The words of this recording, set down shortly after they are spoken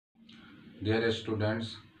Dear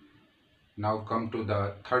students, now come to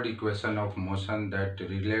the third equation of motion that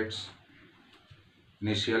relates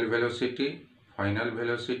initial velocity, final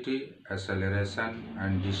velocity, acceleration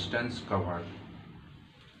and distance covered.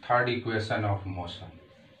 Third equation of motion.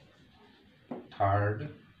 Third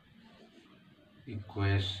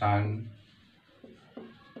equation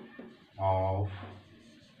of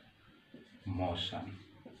motion.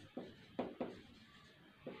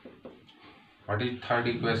 What is third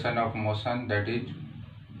equation of motion? That is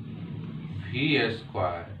v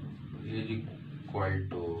square is equal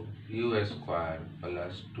to u square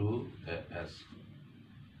plus 2as.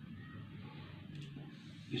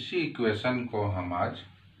 इसी equation को हम आज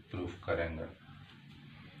proof करेंगे.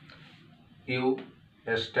 U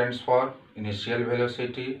stands for initial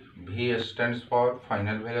velocity, V stands for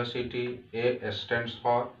final velocity, A stands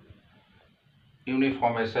for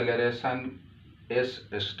uniform acceleration, S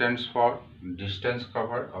stands for distance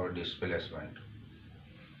covered or displacement.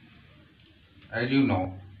 As you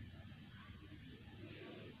know,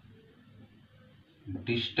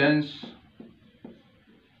 distance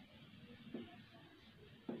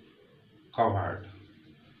covered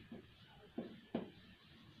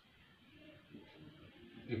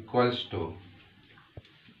equals to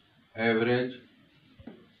average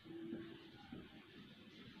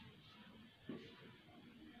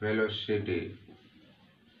velocity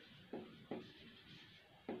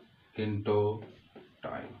into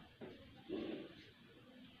time.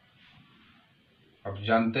 अब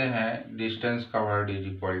जानते हैं distance covered is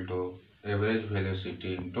equal to average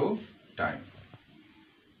velocity into time.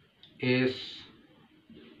 S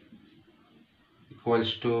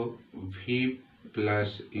equals to we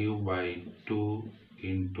plus you by 2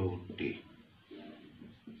 into T.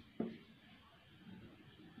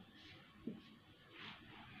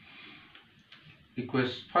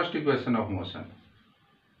 First equation of motion.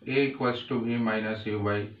 A equals to we minus you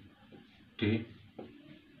by T.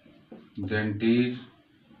 Then t is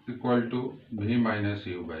equal to v minus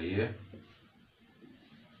u by a.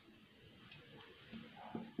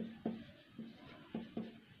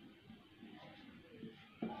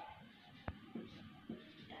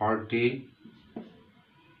 For t,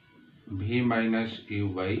 v minus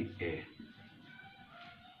u by a.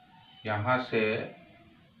 यहाँ से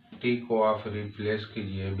t को आप replace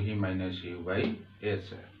कीजिए v minus u by a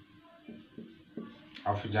से.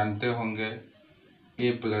 आप जानते होंगे a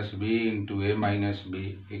plus b into a minus b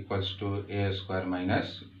equals to a square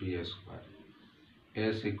minus b square.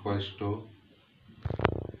 S equals to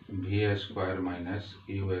v square minus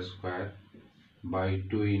u square by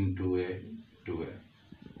 2 into a 2a.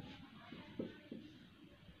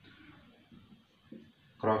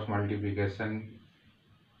 Cross multiplication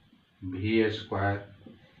v square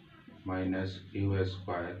minus u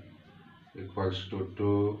square equals to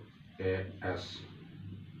 2as.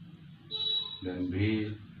 Then v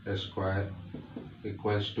square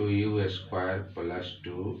equals to u square plus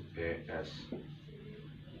 2as.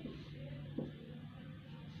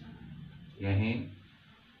 यही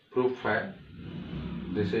proof है.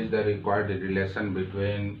 This is the required relation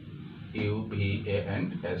between u, v, a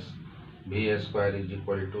and s. v square is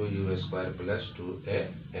equal to u square plus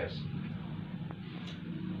 2as.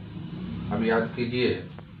 अब याद कीजिए,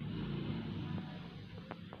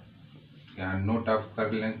 यहाँ note of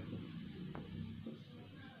कर लें.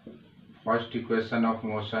 First equation of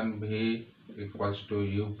motion v equals to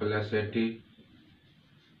u plus at.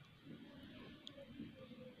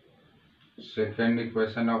 Second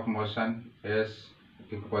equation of motion s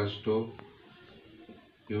equals to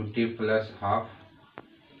ut plus half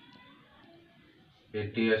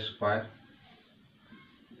at square.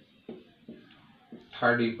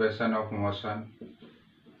 Third equation of motion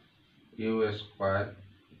u square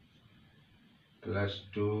plus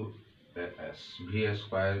 2as. v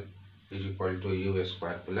square is equal to u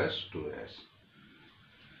square plus 2s.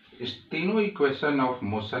 इस तीनों equation of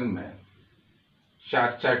motion में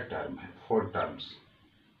चार term है, 4 terms.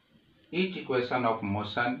 Each equation of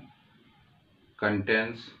motion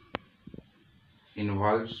contains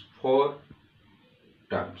involves 4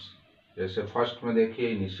 terms. जैसे first में देखिए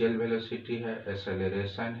initial velocity है,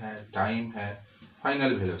 acceleration है, टाइम है,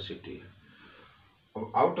 फाइनल वेलोसिटी है.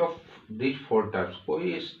 आउट ऑफ दिस 4 टर्म्स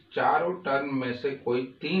कोई इस चारों टर्म में से कोई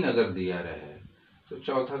 3 अगर दिया रहे तो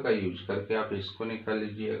चौथा का यूज करके आप इसको निकाल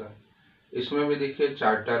लीजिएगा. इसमें भी देखिए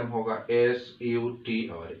 4 टर्म होगा, एस, यू, टी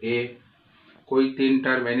और ए. कोई 3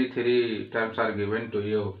 term, any 3 terms are given to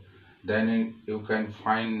you, then you can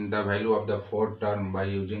find the value of the 4th term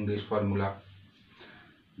by using this formula.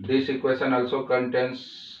 This equation also contains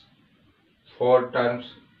 4 terms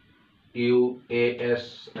u, a,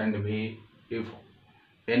 s and v. If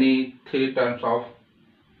any three terms of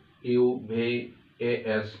u, v, a,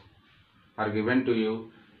 s are given to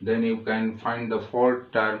you, then you can find the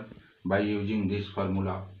fourth term by using this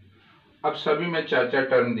formula. अब सभी में चार चार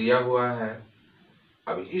term दिया हुआ है.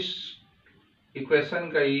 अब इस इक्वेशन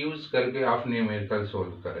का यूज करके आप न्यूमेरिकल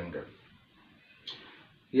सोल्व करेंगे.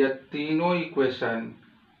 यह तीनों इक्वेशन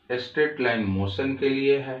स्ट्रेट लाइन मोशन के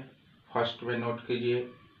लिए है, फर्स्ट में नोट कीजिए.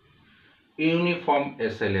 यूनिफॉर्म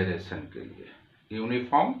एक्सेलरेशन के लिए,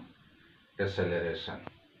 यूनिफॉर्म एक्सेलरेशन.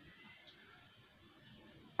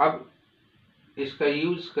 अब इसका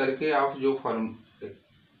यूज करके आप जो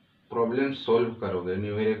प्रॉब्लम सोल्व करोगे,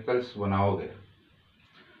 न्यूमेरिकल्स बनाओगे,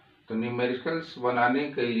 तो न्यूमेरिकल्स बनाने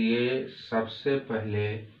के लिए सबसे पहले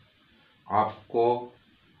आपको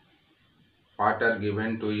part are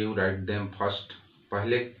given to you, write them first.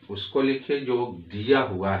 पहले उसको लिखिए जो दिया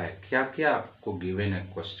हुआ है, क्या क्या आपको गिवन है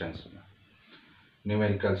क्वेश्चंस में,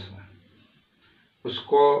 न्यूमेरिकल्स में,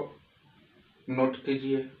 उसको नोट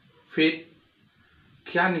कीजिए. फिर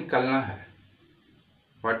क्या निकालना है,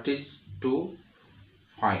 what is to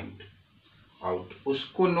find out,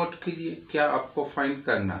 उसको नोट कीजिए, क्या आपको फाइंड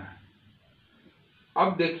करना है.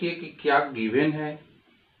 अब देखिए कि क्या गिवन है,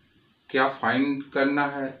 क्या फाइंड करना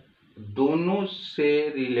है, दोनों से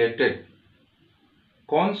रिलेटेड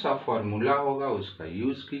कौन सा फॉर्मूला होगा उसका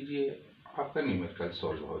यूज कीजिए, आपका न्यूमेरिकल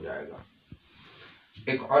सॉल्व हो जाएगा.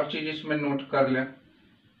 एक और चीज इसमें नोट कर लें,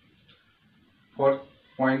 फोर्थ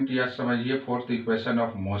पॉइंट या समझिए fourth equation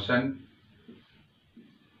of motion,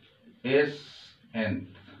 S N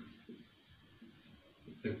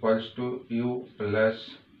equals to you plus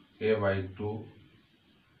A by two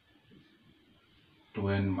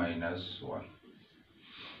n minus 1.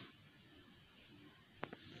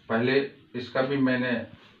 पहले इसका भी मैंने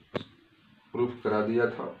प्रूफ करा दिया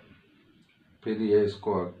था, फिर ये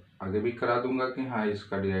इसको आगे भी करा दूंगा कि हाँ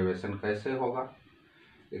इसका डिराइवेशन कैसे होगा.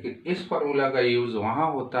 लेकिन इस फॉर्मूला का यूज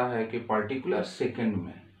वहाँ होता है कि पर्टिकुलर सेकंड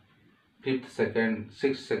में, 5th सेकंड,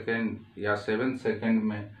 6th सेकंड या 7th सेकंड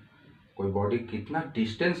में कोई बॉडी कितना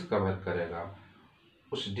डिस्टेंस कवर करेगा,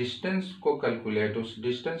 उस डिस्टेंस को कैलकुलेट, उस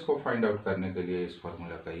डिस्टेंस को फाइंड आउट करने के लिए इस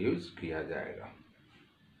फॉर्मूला का यूज किया जाएगा.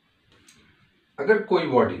 अगर कोई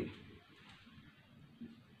बॉडी,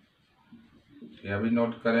 यह भी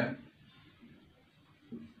नोट करें,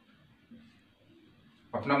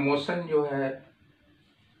 अपना मोशन जो है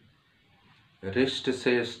रेस्ट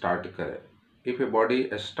से स्टार्ट करे, if a body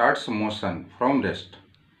starts motion from rest,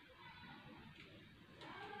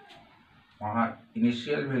 वहां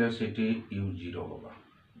इनिशियल वेलोसिटी u0 होगा.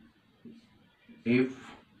 If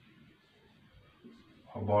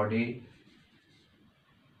body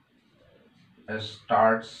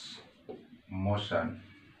starts motion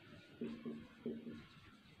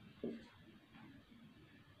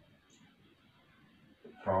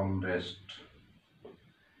from rest,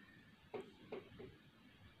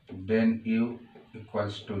 then u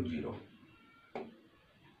equals to 0.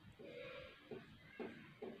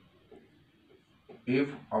 If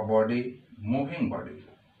a body, moving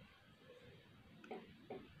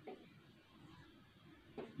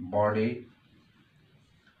body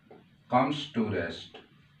comes to rest,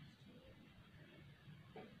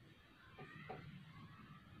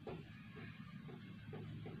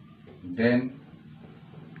 then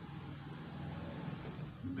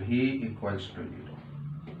v equals to 0.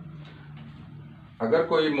 अगर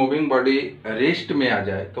कोई moving body rest में आ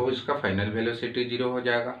जाए तो इसका final velocity 0 हो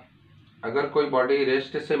जाएगा. अगर कोई बॉडी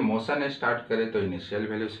रेस्ट से मोशन स्टार्ट करे तो इनिशियल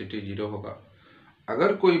वेलोसिटी 0 होगा.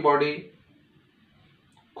 अगर कोई बॉडी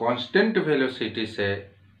कांस्टेंट वेलोसिटी से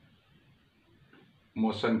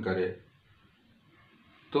मोशन करे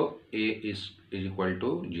तो a इज इक्वल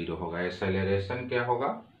टू 0 होगा, एक्सेलरेशन क्या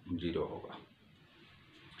होगा, 0 होगा.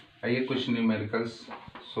 आइए कुछ न्यूमेरिकल्स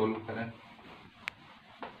सोल्व करें.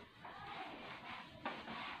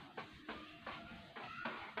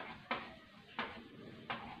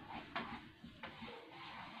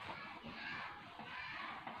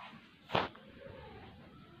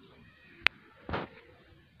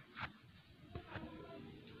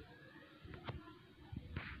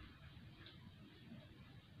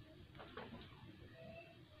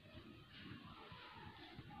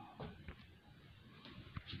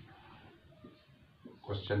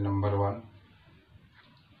 Question number 1.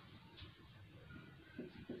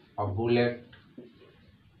 A bullet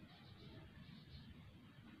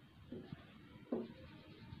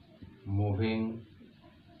moving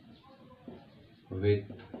with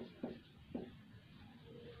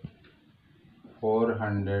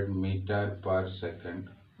 400 meter per second,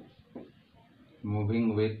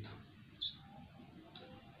 moving with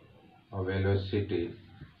a velocity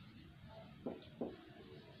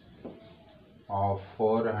of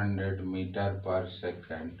 400 meter per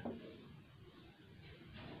second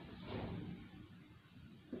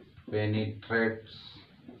penetrates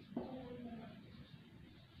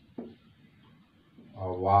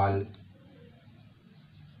a wall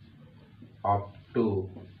up to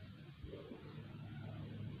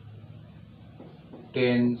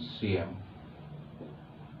 10 cm.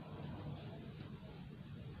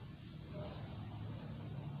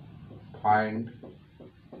 Find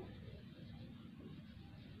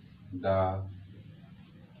the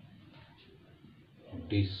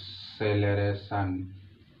deceleration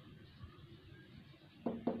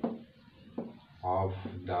of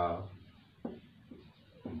the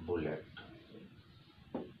bullet.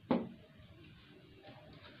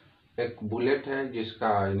 एक bullet है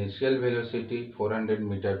जिसका initial velocity 400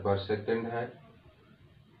 metre पर second है,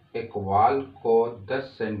 एक wall को 10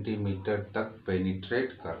 centimetre तक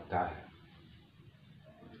penetrate करता है।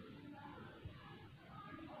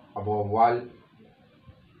 अब वो वॉल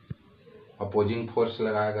अपोजिंग फोर्स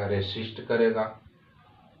लगाएगा, रेसिस्ट करेगा,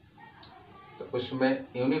 तो उसमें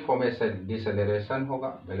यूनिफॉर्म डिसेलेरेशन होगा,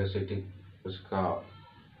 वेलोसिटी उसका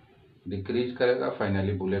डिक्रीज करेगा,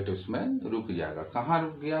 फाइनली बुलेट उसमें रुक जाएगा। कहाँ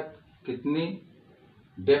रुक गया, कितनी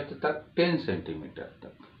डेप्थ तक, 10 सेंटीमीटर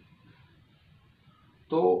तक।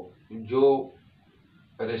 तो जो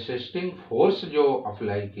रेसिस्टिंग फोर्स जो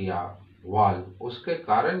अप्लाई किया वॉल, उसके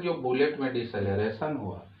कारण जो बुलेट में डिसेलेरेशन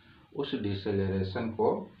हुआ, उस डिसेलेरेशन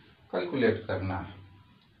को कैलकुलेट करना है।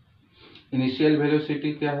 इनिशियल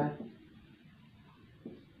वेलोसिटी क्या है,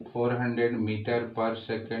 400 मीटर पर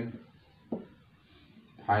second.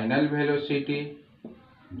 Final velocity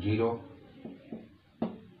 0।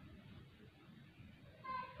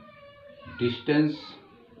 Distance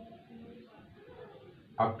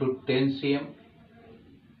up to 10 cm।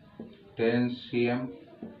 10 cm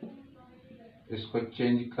इसको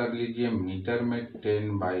चेंज कर लीजिए मीटर में,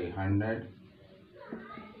 10/100,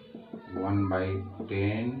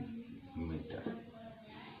 1/10 metre.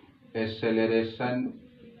 Acceleration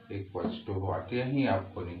equals to what, यही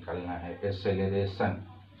आपको निकालना है एक्सेलरेशन।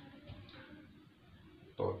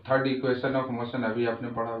 तो थर्ड इक्वेशन ऑफ मोशन अभी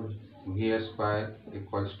आपने पढ़ा, v²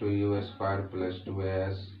 equals to u² plus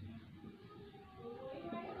 2as।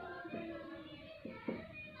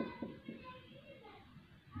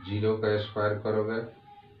 Zero का स्क्वायर करोगे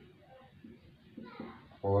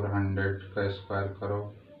 400 का स्क्वायर करो,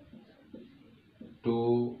 2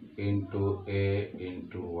 इंटू a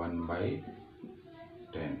इंटू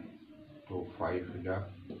 1/10, तो 5 जा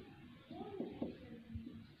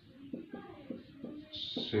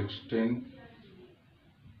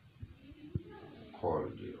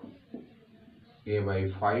 1640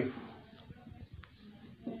 a/5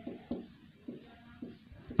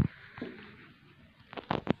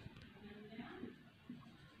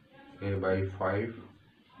 a/5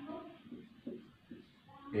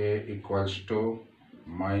 a equals to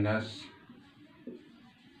minus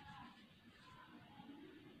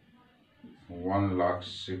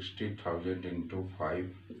 1,60,000 into 5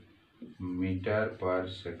 metre पर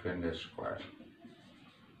सेकेंड स्क्वायर।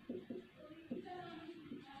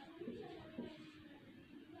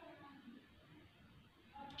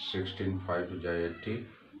 सिक्सटीन 5 जाए 80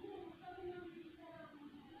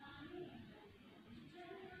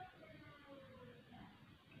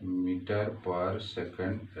 मीटर पर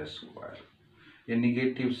सेकेंड स्क्वायर। ये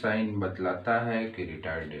निगेटिव साइन बतलाता है कि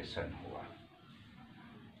रिटार्डेशन हुआ।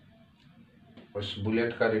 उस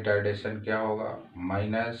बुलेट का रिटार्डेशन क्या होगा,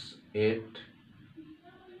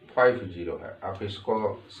 -850 है। आप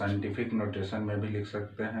इसको साइंटिफिक नोटेशन में भी लिख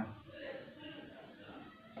सकते हैं,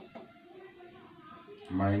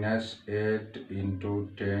 -8 into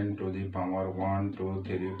 10 to the power 1 2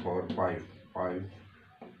 3 4 5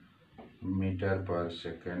 metre पर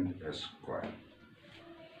सेकेंड स्क्वायर।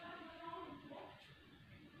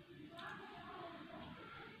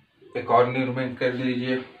 एक और निर्माण कर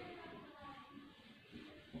लीजिए,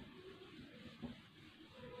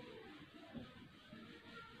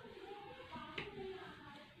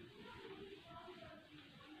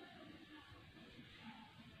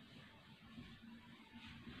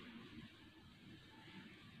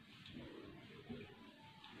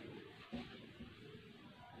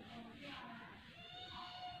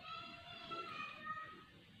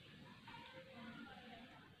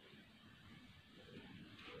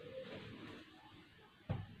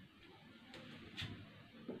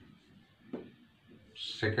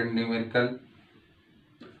 second numerical,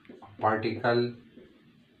 particle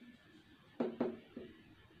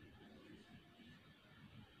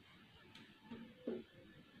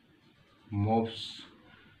moves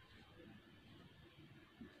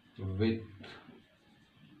with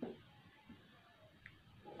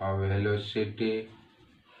a velocity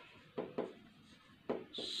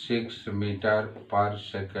 6 meter per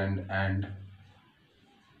second and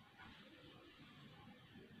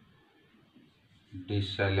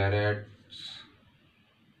decelerates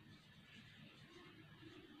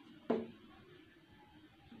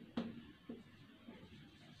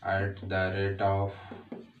at the rate of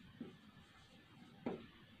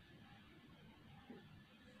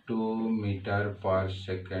 2 meter per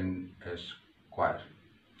second square.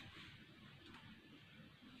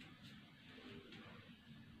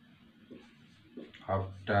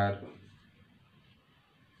 After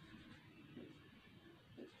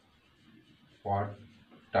what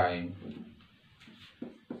time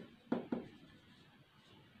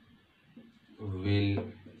will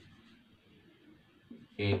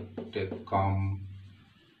it come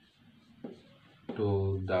to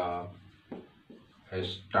the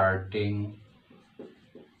starting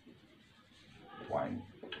point?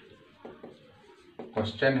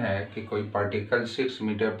 Question है कि कोई particle 6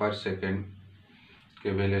 metre पर second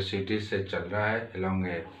के velocity से चल रहा है along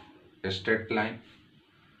a straight line.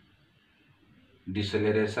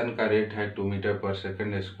 Deceleration का रेट है 2 मीटर पर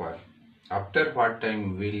second square. After what time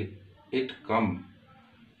will it come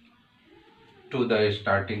to the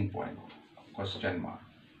starting point? Question mark.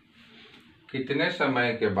 कितने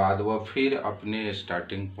समय के बाद वह फिर अपने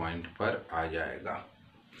स्टार्टिंग पॉइंट पर आ जाएगा?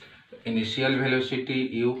 इनिशियल वेलोसिटी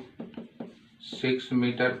u 6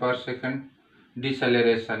 मीटर पर second,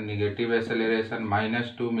 deceleration negative acceleration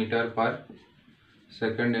 -2 metre पर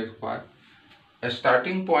सेकेंड स्क्वायर।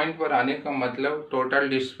 स्टार्टिंग पॉइंट पर आने का मतलब total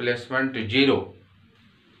displacement 0,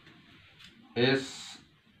 s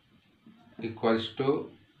equals to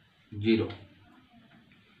 0,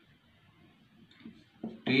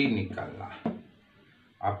 t निकालना।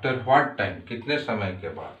 आफ्टर व्हाट टाइम, कितने समय के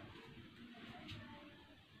बाद?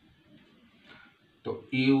 तो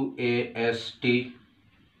UAST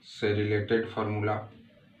से related formula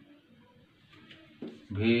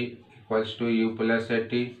V equals to U plus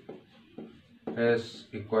AT, S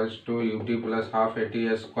equals to UT plus half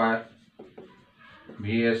AT square,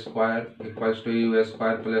 V square equals to U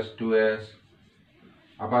square plus 2S।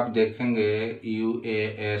 अब आप देखेंगे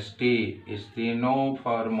UAST इस तीनों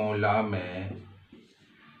फार्मूला में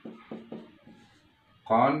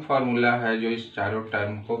कौन फार्मूला है जो इस चारों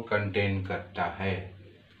टर्म को कंटेन करता है?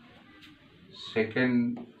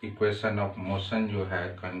 सेकेंड इक्वेशन ऑफ मोशन जो है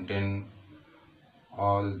contain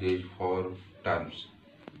all these 4 terms.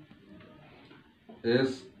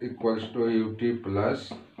 S equals to UT plus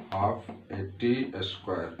half AT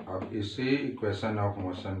square. अब इसी इक्वेशन ऑफ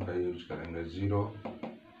मोशन का यूज करेंगे। 0,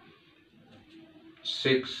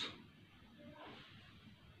 6,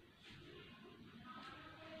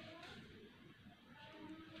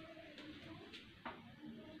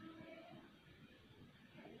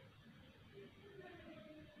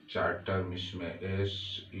 चार टर्म इसमें S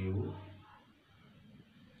U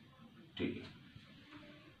T।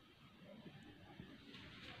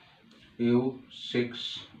 U 6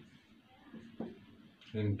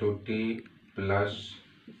 into T plus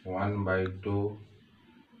 1/2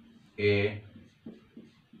 A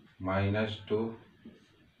 -2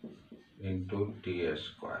 into T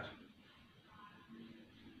square.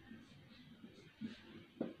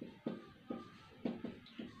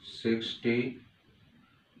 T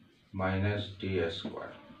minus T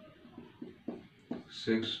square,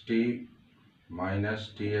 6T minus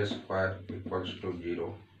T square equals to 0।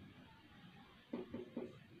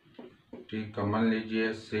 T common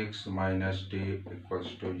लीजिए, 6 minus T equals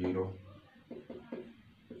to 0।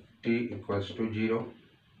 T equals to 0,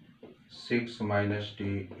 6 minus T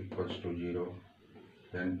equals to 0,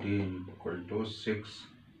 then T equal to 6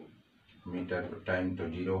 metre. Time तो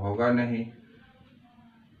 0 होगा नहीं,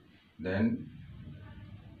 then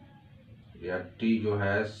या T जो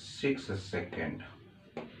है 6 second.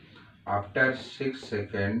 After 6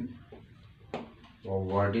 second वो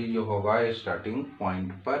body जो होगा स्टार्टिंग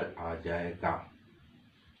पॉइंट पर आ जाएगा।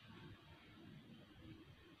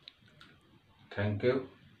 Thank you.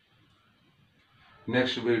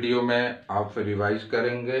 नेक्स्ट वीडियो में आप रिवाइज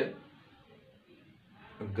करेंगे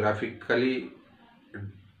ग्राफिकली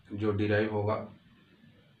जो डिराइव होगा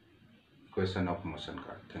इक्वेशन ऑफ मोशन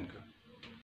का। Thank you.